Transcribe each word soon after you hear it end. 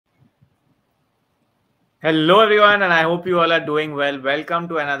Hello, everyone, and I hope you all are doing well. Welcome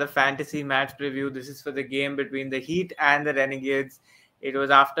to another fantasy match preview. This is for the game between the Heat and the Renegades. It was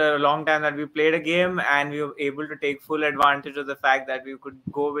after a long time that we played a game, and we were able to take full advantage of the fact that we could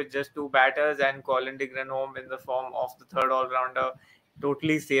go with just two batters and Colin Granholm in the form of the third all-rounder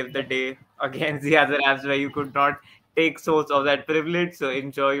totally saved the day against the other apps where you could not take source of that privilege. So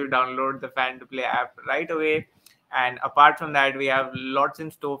enjoy, you download the Fan to Play app right away. And apart from that, we have lots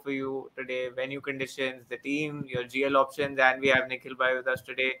in store for you today: venue conditions, the team, your GL options, and we have Nikhil Bhai with us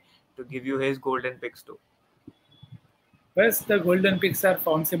today to give you his golden picks too. First, the golden picks are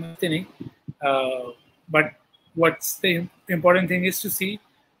कौन से मस्ती नहीं, but what's the important thing is to see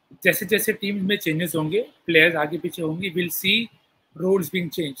जैसे जैसे team में changes होंगे, players आगे पीछे होंगे, we'll see roles being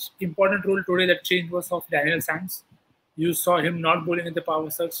changed. Important role today that change was of Daniel Sands. You saw him not bowling in the power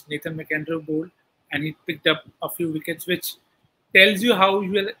surge. Nathan McEnroe bowled, and he picked up a few wickets, which tells you how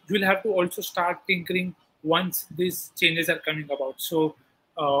you will have to also start tinkering once these changes are coming about. So,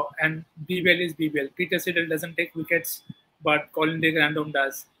 and BBL is BBL. Peter Siddle doesn't take wickets, but Colin de Grandhomme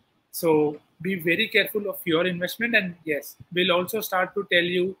does. So be very careful of your investment. And yes, we'll also start to tell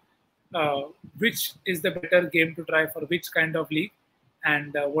you which is the better game to try for which kind of league,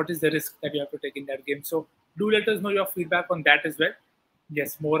 and what is the risk that you have to take in that game. So do let us know your feedback on that as well.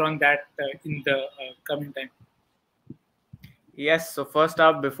 Yes, more on that in the coming time. Yes, so first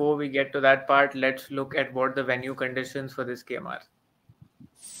up, before we get to that part, let's look at what the venue conditions for this game are.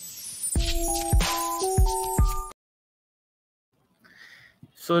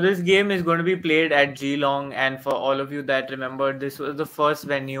 So this game is going to be played at Geelong, and for all of you that remember, this was the first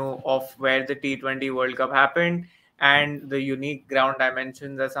venue of where the T20 World Cup happened, and the unique ground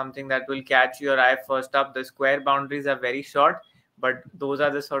dimensions are something that will catch your eye. First up, the square boundaries are very short, but those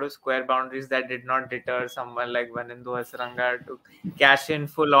are the sort of square boundaries that did not deter someone like Vanindu Hasaranga to cash in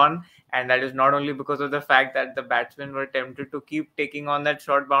full on. And that is not only because of the fact that the batsmen were tempted to keep taking on that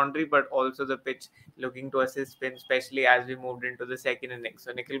short boundary, but also the pitch looking to assist spin, especially as we moved into the second innings.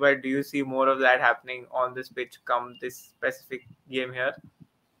 So, Nikhil bhai, do you see more of that happening on this pitch come this specific game here?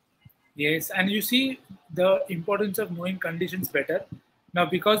 Yes, and you see the importance of knowing conditions better. Now,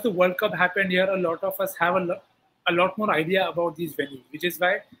 because the World Cup happened here, a lot of us have a lot more idea about these venues, which is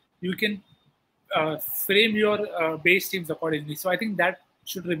why you can frame your base teams accordingly. So I think that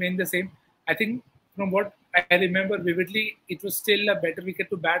should remain the same. I think from what I remember vividly, it was still a better wicket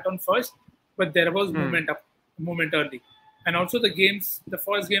to bat on first, but there was movement early. And also the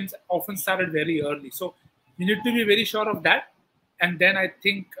first games often started very early. So you need to be very sure of that. And then I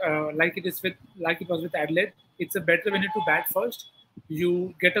think, like it was with Adelaide, it's a better when you to bat first.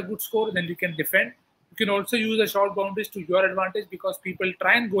 You get a good score, then you can defend. You can also use the short boundaries to your advantage because people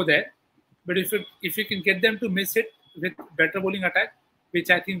try and go there. But if you can get them to miss it with better bowling attack, which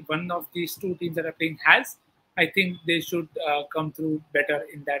I think one of these two teams that are playing has, I think they should come through better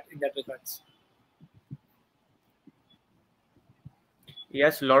in that regards.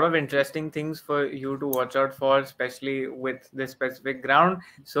 Yes, a lot of interesting things for you to watch out for, especially with this specific ground.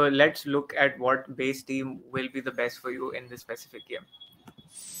 So let's look at what base team will be the best for you in this specific game.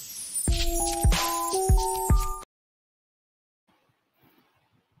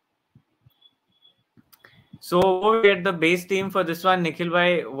 So before we get the base team for this one, Nikhil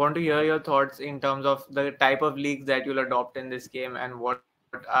bhai, want to hear your thoughts in terms of the type of leagues that you'll adopt in this game and what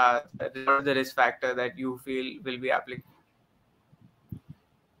are the risk factor that you feel will be applicable.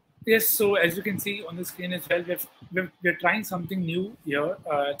 Yes, so as you can see on the screen as well, we're trying something new here,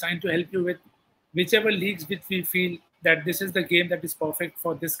 trying to help you with whichever leagues which we feel that this is the game that is perfect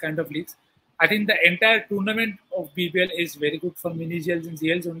for this kind of leagues. I think the entire tournament of BBL is very good for mini GLs and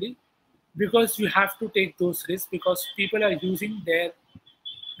GLs only because you have to take those risks because people are using their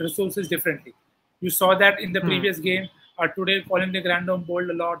resources differently. You saw that in the previous game. Today, Colin de Grandhomme bowled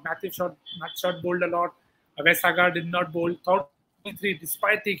a lot. Matthew Shot bowled a lot. Vesaga did not bowl. Thought three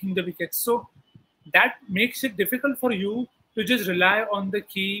despite taking the wickets. So that makes it difficult for you to just rely on the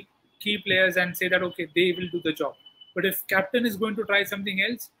key players and say that okay, they will do the job. But if captain is going to try something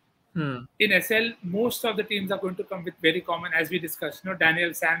else, in SL, most of the teams are going to come with very common, as we discussed,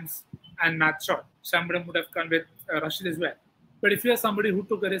 Daniel Sands and Matt Shot. Some would have come with Rashid as well. But if you are somebody who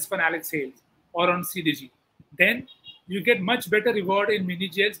took a risk on Alex Hales or on CDG, then you get much better reward in mini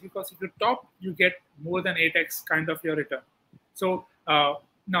GLs because if you top, you get more than 8x kind of your return. So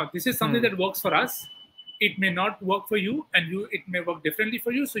now this is something that works for us. It may not work for you, and it may work differently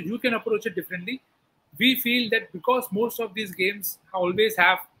for you. So you can approach it differently. We feel that because most of these games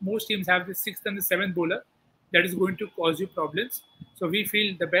most teams have the 6th and the 7th bowler, that is going to cause you problems. So we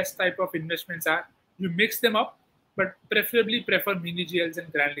feel the best type of investments are you mix them up, but preferably prefer mini GLs and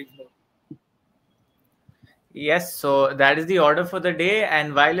Grand Leagues more. Yes, so that is the order for the day.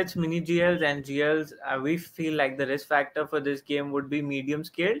 And while it's mini GLs and GLs, we feel like the risk factor for this game would be medium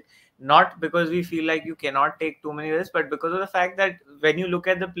scaled. Not because we feel like you cannot take too many risks, but because of the fact that when you look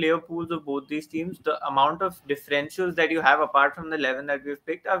at the player pools of both these teams, the amount of differentials that you have apart from the 11 that we've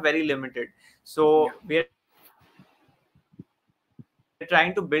picked are very limited. Yeah, So we are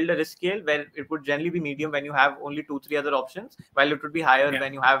trying to build a risk scale where it would generally be medium when you have only 2, 3 other options, while it would be higher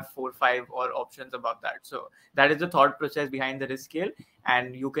when you have 4, 5 or yeah. options above that. So that is the thought process behind the risk scale,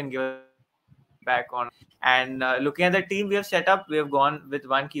 and you can give us your feedback on it. And looking at the team we have set up, we have gone with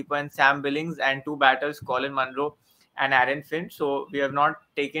one keeper and Sam Billings and 2 batters, Colin Munro and Aaron Finch. So we have not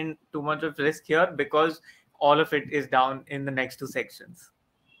taken too much of risk here because all of it is down in the next 2 sections.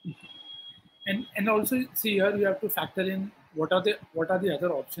 And also see here you have to factor in what are the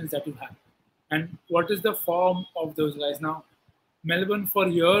other options that you have, and what is the form of those guys. Now Melbourne for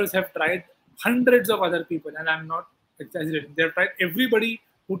years have tried hundreds of other people, and I'm not exaggerating. They've tried everybody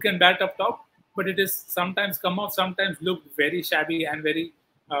who can bat up top, but it is sometimes come off, sometimes look very shabby and very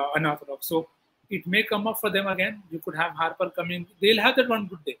unorthodox. So it may come up for them again. You could have Harper coming. They'll have that one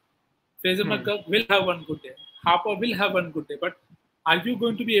good day. Fraser McGurk will have one good day. Harper will have one good day. But are you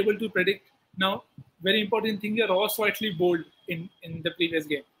going to be able to predict? Now, very important thing here, Ross slightly bowled in the previous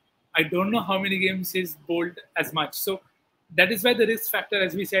game. I don't know how many games he's bowled as much. So that is why the risk factor,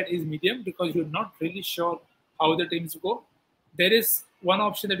 as we said, is medium, because you're not really sure how the teams go. There is one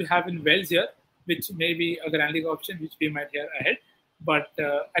option that we have in Wells here, which may be a Grand League option, which we might hear ahead. But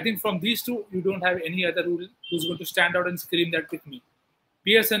I think from these two, you don't have any other rule who's going to stand out and scream that with me.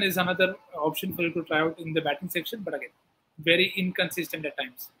 Pearson is another option for you to try out in the batting section, but again, very inconsistent at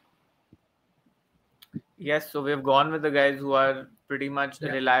times. Yes, so we've gone with the guys who are pretty much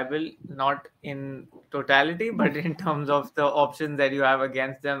Yeah. reliable, not in totality, but in terms of the options that you have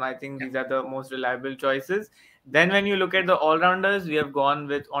against them. I think Yeah. these are the most reliable choices. Then, when you look at the all rounders, we have gone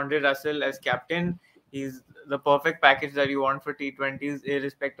with Andre Russell as captain. He's the perfect package that you want for T20s,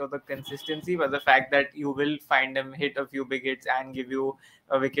 irrespective of the consistency, but the fact that you will find him hit a few big hits and give you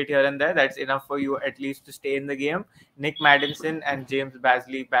a wicket here and there, that's enough for you at least to stay in the game. Nick Maddinson and James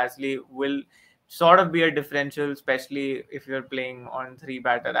Basley. Basley will sort of be a differential, especially if you're playing on 3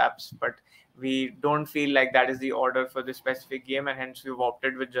 batter apps. But we don't feel like that is the order for this specific game, and hence we've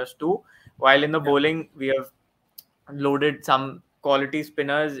opted with just 2. While in the Yeah. bowling, we have loaded some quality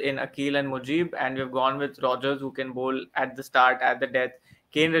spinners in Akil and Mujib, and we've gone with Rogers, who can bowl at the start, at the death.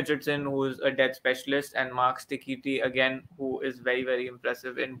 Kane Richardson, who is a death specialist, and Mark Stikiti, again, who is very, very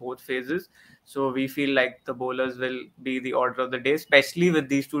impressive in both phases. So we feel like the bowlers will be the order of the day, especially with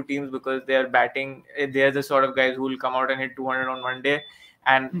these two teams, because they are batting. They're the sort of guys who will come out and hit 200 on one day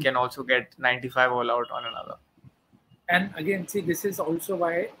and Hmm. can also get 95 all out on another. And again, see, this is also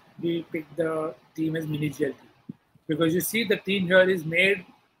why we picked the team as mini GLT. Because you see, the team here is made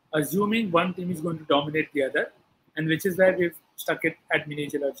assuming one team is going to dominate the other, and which is why we've stuck it at mini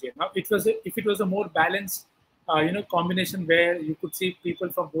GLT. Now, if it was a more balanced, combination where you could see people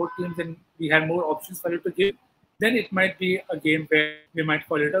from both teams and we had more options for you to give, then it might be a game where we might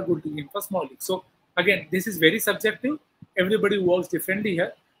call it a good game for small league. So again, this is very subjective. Everybody works differently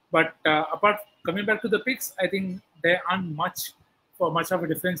here. But apart coming back to the picks, I think there aren't much of a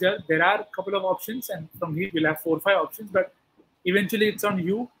difference here. There are a couple of options, and from here we'll have 4 or 5 options. But eventually, it's on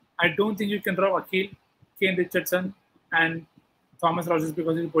you. I don't think you can draw Akil, Kane Richardson, and Thomas Rogers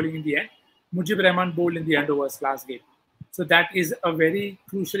because he's bowling in the end. Mujib Rahman bowled in the end over his last game. So that is a very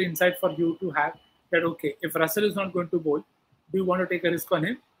crucial insight for you to have, that okay, if Russell is not going to bowl, do you want to take a risk on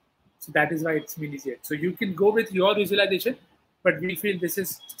him? So that is why it's mini jet. So you can go with your visualization, but we feel this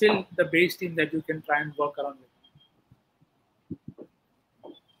is still the base team that you can try and work around with.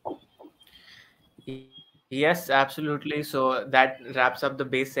 Yes, absolutely. So that wraps up the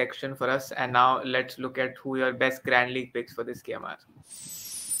base section for us. And now let's look at who your best Grand League picks for this game are.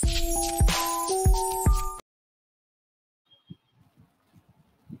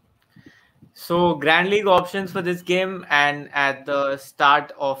 So, Grand League options for this game, and at the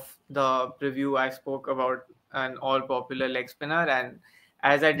start of the preview, I spoke about an all popular leg spinner. And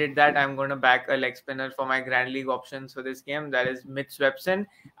as I did that, I'm going to back a leg spinner for my Grand League options for this game. That is Mitch Swepson.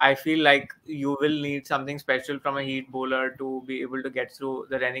 I feel like you will need something special from a heat bowler to be able to get through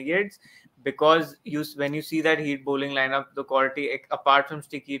the Renegades, because when you see that heat bowling lineup, the quality apart from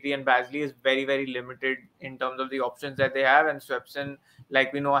Stikiti and Basley is very, very limited in terms of the options that they have. And Swepson,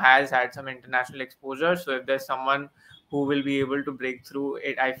 like we know, has had some international exposure. So if there's someone who will be able to break through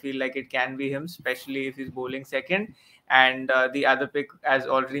it, I feel like it can be him, especially if he's bowling second. And the other pick, as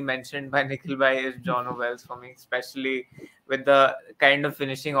already mentioned by Nikhil Bhai, is John O'Wells for me, especially with the kind of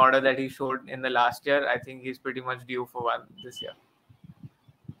finishing order that he showed in the last year. I think he's pretty much due for one this year.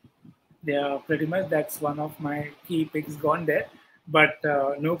 Yeah, pretty much. That's one of my key picks gone there. But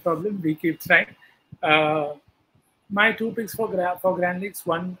no problem. We keep trying. Uh, my two picks for Grand Leagues,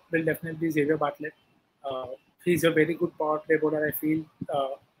 one will definitely be Xavier Bartlett. Uh, he's a very good power play bowler, I feel.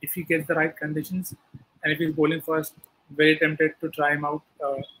 If he gets the right conditions and if he's bowling first, very tempted to try him out.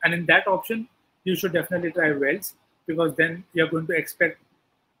 And in that option, you should definitely try Wells, because then you're going to expect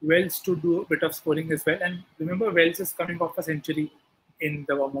Wells to do a bit of scoring as well. And remember, Wells is coming off a century in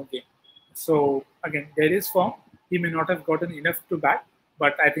the warm-up game. So again, there is form. He may not have gotten enough to bat,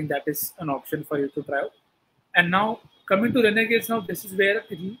 but I think that is an option for you to try out. And now coming to Renegades, now this is where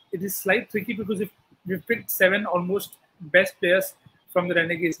it is slightly tricky, because if we've picked seven almost best players from the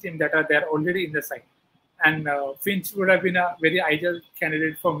Renegades team that are there already in the side, and Finch would have been a very ideal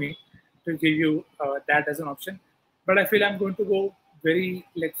candidate for me to give you that as an option. But I feel I'm going to go very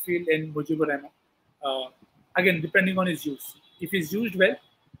left field in Mujibur Rahman. Again, depending on his use. If he's used well,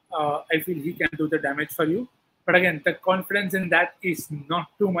 I feel he can do the damage for you. But again, the confidence in that is not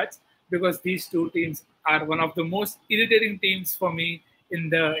too much, because these two teams are one of the most irritating teams for me in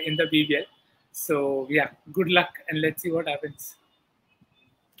the BBL. So yeah, good luck and let's see what happens.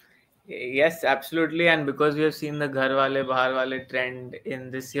 Yes, absolutely. And because we have seen the Ghar Wale Bahar Wale trend in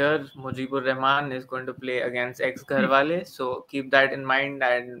this year, Mujibur Rahman is going to play against ex Ghar Wale. So keep that in mind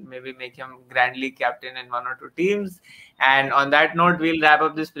and maybe make him grandly captain in one or two teams. And on that note, we'll wrap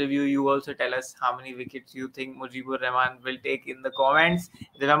up this preview. You also tell us how many wickets you think Mujibur Rahman will take in the comments.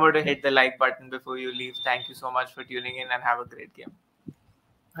 Remember to hit the like button before you leave. Thank you so much for tuning in and have a great game.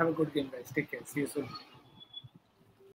 Have a good game, guys. Take care. See you soon.